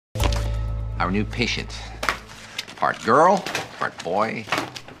our new patient. Part girl, part boy,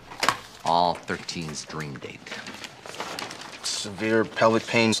 all 13's dream date. Severe pelvic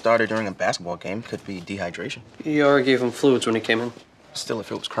pain started during a basketball game. Could be dehydration. You already gave him fluids when he came in. Still,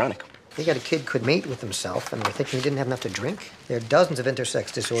 if it was chronic. He got a kid could mate with himself, and we're thinking he didn't have enough to drink. There are dozens of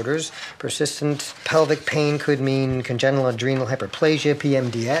intersex disorders. Persistent pelvic pain could mean congenital adrenal hyperplasia,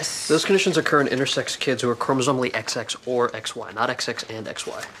 PMDS. Those conditions occur in intersex kids who are chromosomally XX or XY, not XX and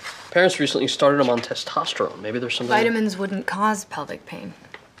XY. Parents recently started him on testosterone. Maybe there's something... Vitamins wouldn't cause pelvic pain.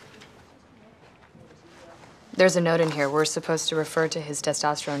 There's a note in here. We're supposed to refer to his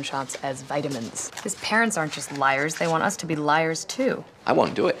testosterone shots as vitamins. His parents aren't just liars. They want us to be liars, too. I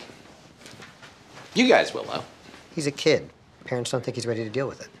won't do it. You guys will, though. He's a kid. Parents don't think he's ready to deal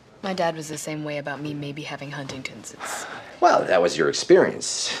with it. My dad was the same way about me maybe having Huntington's. Well, that was your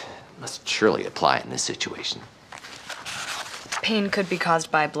experience. Must surely apply in this situation. Pain could be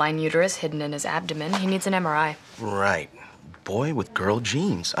caused by a blind uterus hidden in his abdomen. He needs an MRI. Right. Boy with girl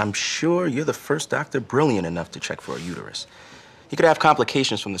genes. I'm sure you're the first doctor brilliant enough to check for a uterus. He could have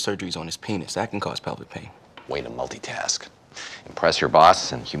complications from the surgeries on his penis. That can cause pelvic pain. Way to multitask. Impress your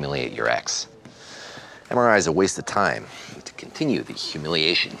boss and humiliate your ex. MRI is a waste of time. To continue the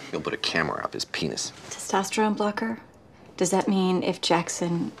humiliation, you'll put a camera up his penis. Testosterone blocker? Does that mean if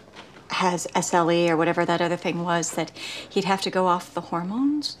Jackson has SLE or whatever that other thing was, that he'd have to go off the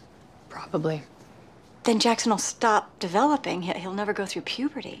hormones? Probably. Then Jackson will stop developing. He'll never go through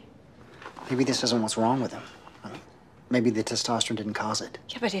puberty. Maybe this isn't what's wrong with him. I mean, maybe the testosterone didn't cause it.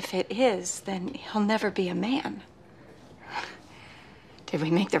 Yeah, but if it is, then he'll never be a man. Did we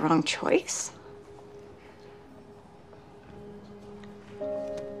make the wrong choice?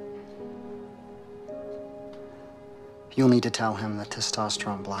 You'll need to tell him that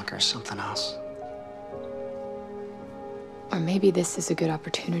testosterone blocker is something else. Or maybe this is a good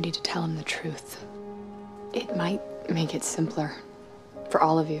opportunity to tell him the truth. It might make it simpler for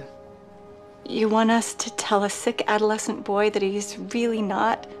all of you. You want us to tell a sick adolescent boy that he's really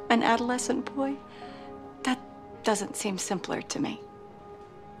not an adolescent boy? That doesn't seem simpler to me.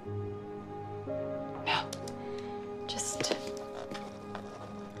 No. Just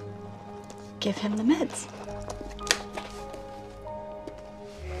give him the meds.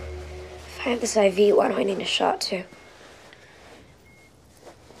 If I have this IV, why do I need a shot too?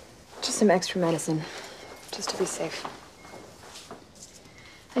 Just some extra medicine, just to be safe.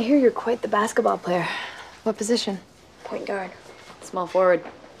 I hear you're quite the basketball player. What position? Point guard. Small forward.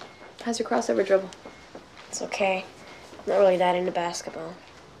 How's your crossover dribble? It's okay. I'm not really that into basketball.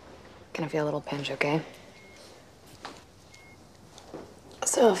 Gonna feel a little pinch, okay?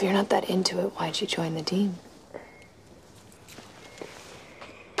 So if you're not that into it, why'd you join the team?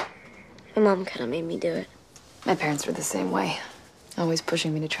 My mom kind of made me do it. My parents were the same way. Always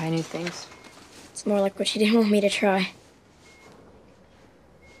pushing me to try new things. It's more like what she didn't want me to try.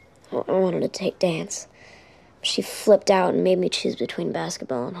 I wanted to take dance. She flipped out and made me choose between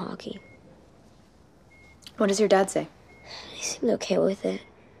basketball and hockey. What does your dad say? He seemed okay with it.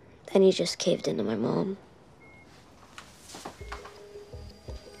 Then he just caved into my mom.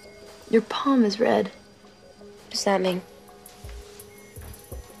 Your palm is red. What does that mean?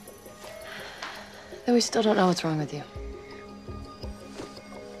 Then we still don't know what's wrong with you.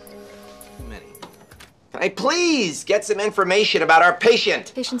 Hey, please get some information about our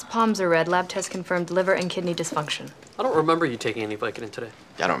patient. Patient's palms are red. Lab test confirmed liver and kidney dysfunction. I don't remember you taking any Vicodin today.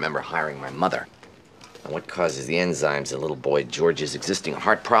 I don't remember hiring my mother. And what causes the enzymes in little boy George's existing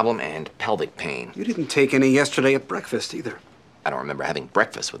heart problem and pelvic pain? You didn't take any yesterday at breakfast either. I don't remember having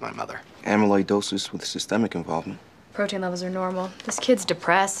breakfast with my mother. Amyloidosis with systemic involvement. Protein levels are normal. This kid's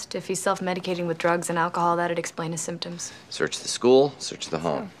depressed. If he's self-medicating with drugs and alcohol, that'd explain his symptoms. Search the school, search the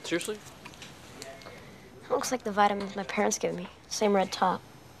home. Seriously? Looks like the vitamins my parents gave me. Same red top.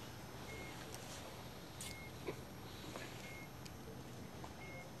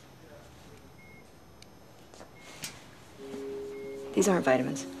 These aren't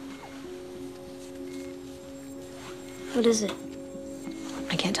vitamins. What is it?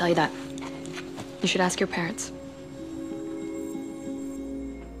 I can't tell you that. You should ask your parents.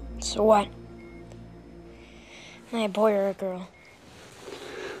 So what? Am I a boy or a girl?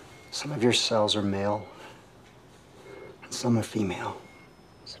 Some of your cells are male, and some are female.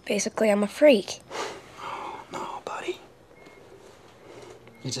 So basically, I'm a freak. Oh, no, buddy.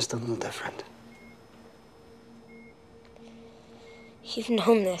 You're just a little different. You've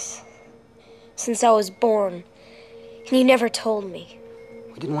known this since I was born, and you never told me.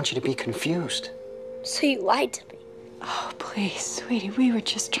 We didn't want you to be confused. So you lied to me. Oh, please, sweetie, we were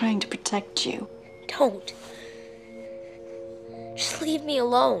just trying to protect you. Don't. Just leave me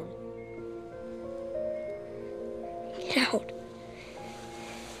alone. Get out.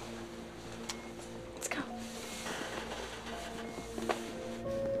 Let's go.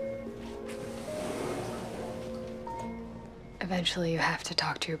 Eventually, you have to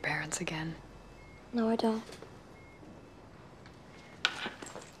talk to your parents again. No, I don't.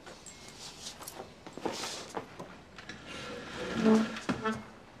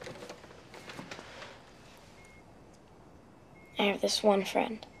 I have this one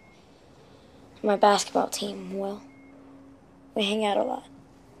friend. My basketball team, Will. We hang out a lot.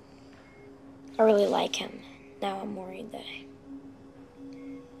 I really like him. Now I'm worried that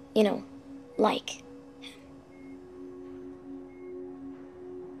like him.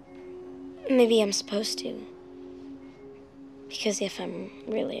 Maybe I'm supposed to. Because if I'm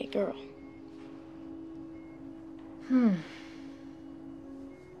really a girl. Do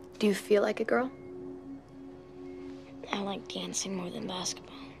you feel like a girl? I like dancing more than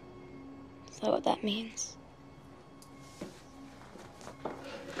basketball. Is that what that means?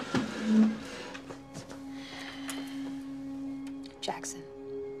 Jackson.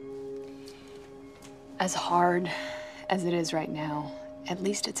 As hard as it is right now, at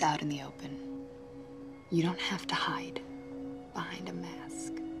least it's out in the open. You don't have to hide behind a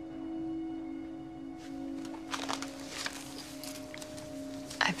mask.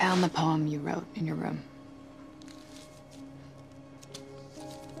 I found the poem you wrote in your room.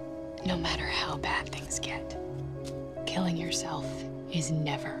 No matter how bad things get, killing yourself is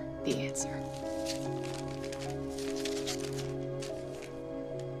never the answer.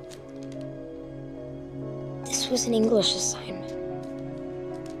 This was an English assignment.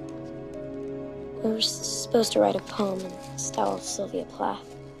 We were supposed to write a poem in the style of Sylvia Plath.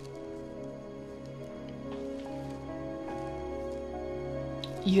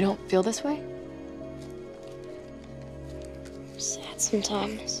 You don't feel this way? I'm sad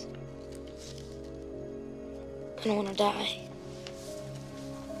sometimes. I don't want to die.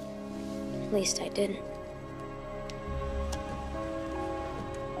 At least I didn't.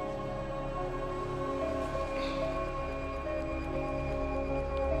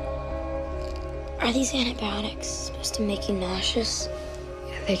 Are these antibiotics supposed to make you nauseous?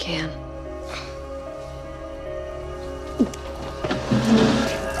 Yeah, they can.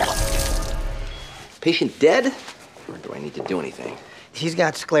 Patient dead? Or do I need to do anything? He's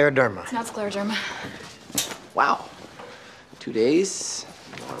got scleroderma. It's not scleroderma. Wow. 2 days,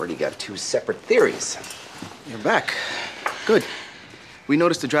 you already got 2 separate theories. You're back. Good. We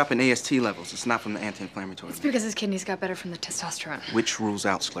noticed a drop in AST levels. It's not from the anti-inflammatory. It's because his kidneys got better from the testosterone. Which rules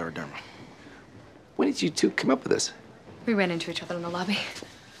out scleroderma. When did you 2 come up with this? We ran into each other in the lobby.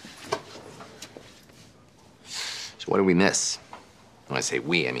 So what did we miss? When I say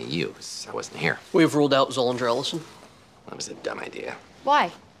we, I mean you, 'cause I wasn't here. We've ruled out Zollinger Ellison. That was a dumb idea,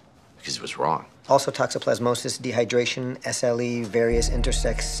 Why? because it was wrong. Also toxoplasmosis, dehydration, SLE, various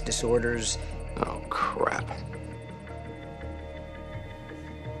intersex disorders. Oh, crap.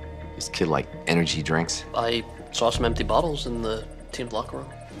 This kid like energy drinks? I saw some empty bottles in the team's locker room.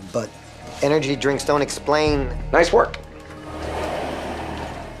 But energy drinks don't explain. Nice work.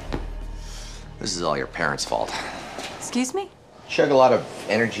 This is all your parents' fault. Excuse me? Chug a lot of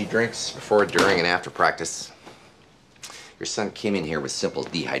energy drinks before, during, and after practice. Your son came in here with simple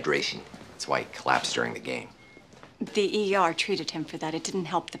dehydration. That's why he collapsed during the game. The ER treated him for that. It didn't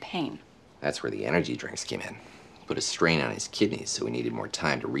help the pain. That's where the energy drinks came in. Put a strain on his kidneys, so he needed more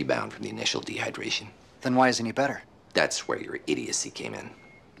time to rebound from the initial dehydration. Then why isn't he better? That's where your idiocy came in.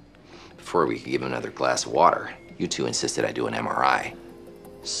 Before we could give him another glass of water, you 2 insisted I do an MRI.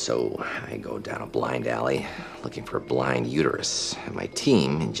 So I go down a blind alley looking for a blind uterus, and my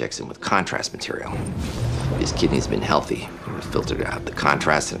team injects him with contrast material. His kidneys have been healthy. We filtered out the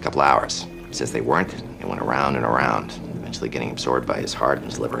contrast in a couple hours. Since they weren't, it went around and around, eventually getting absorbed by his heart,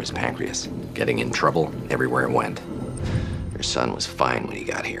 his liver, his pancreas. Getting in trouble everywhere it went. Your son was fine when he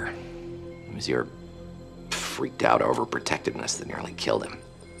got here. It was your freaked out overprotectiveness that nearly killed him.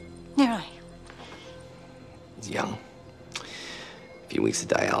 Yeah. He's young. A few weeks of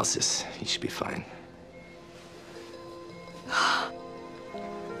dialysis, he should be fine.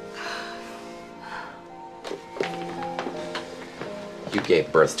 You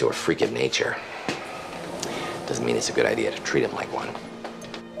gave birth to a freak of nature. Doesn't mean it's a good idea to treat him like one.